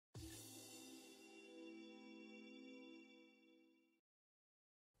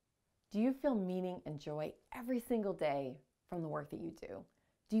Do you feel meaning and joy every single day from the work that you do?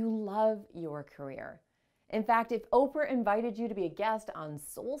 Do you love your career? In fact, if Oprah invited you to be a guest on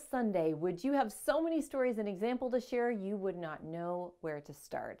Soul Sunday, would you have so many stories and examples to share you would not know where to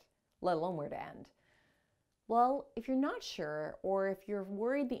start, let alone where to end? Well, if you're not sure, or if you're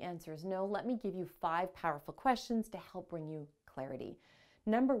worried the answer is no, let me give you 5 powerful questions to help bring you clarity.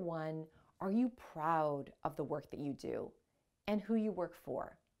 Number 1, are you proud of the work that you do and who you work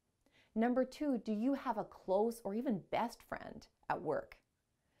for? Number 2, do you have a close or even best friend at work?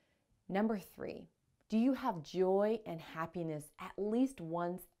 Number 3, do you have joy and happiness at least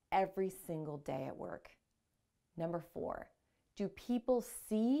once every single day at work? Number 4, do people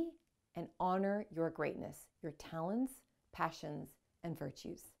see and honor your greatness, your talents, passions, and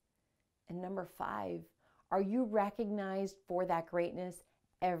virtues? And number 5, are you recognized for that greatness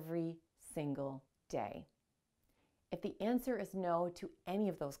every single day? If the answer is no to any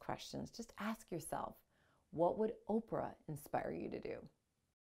of those questions, just ask yourself, what would Oprah inspire you to do?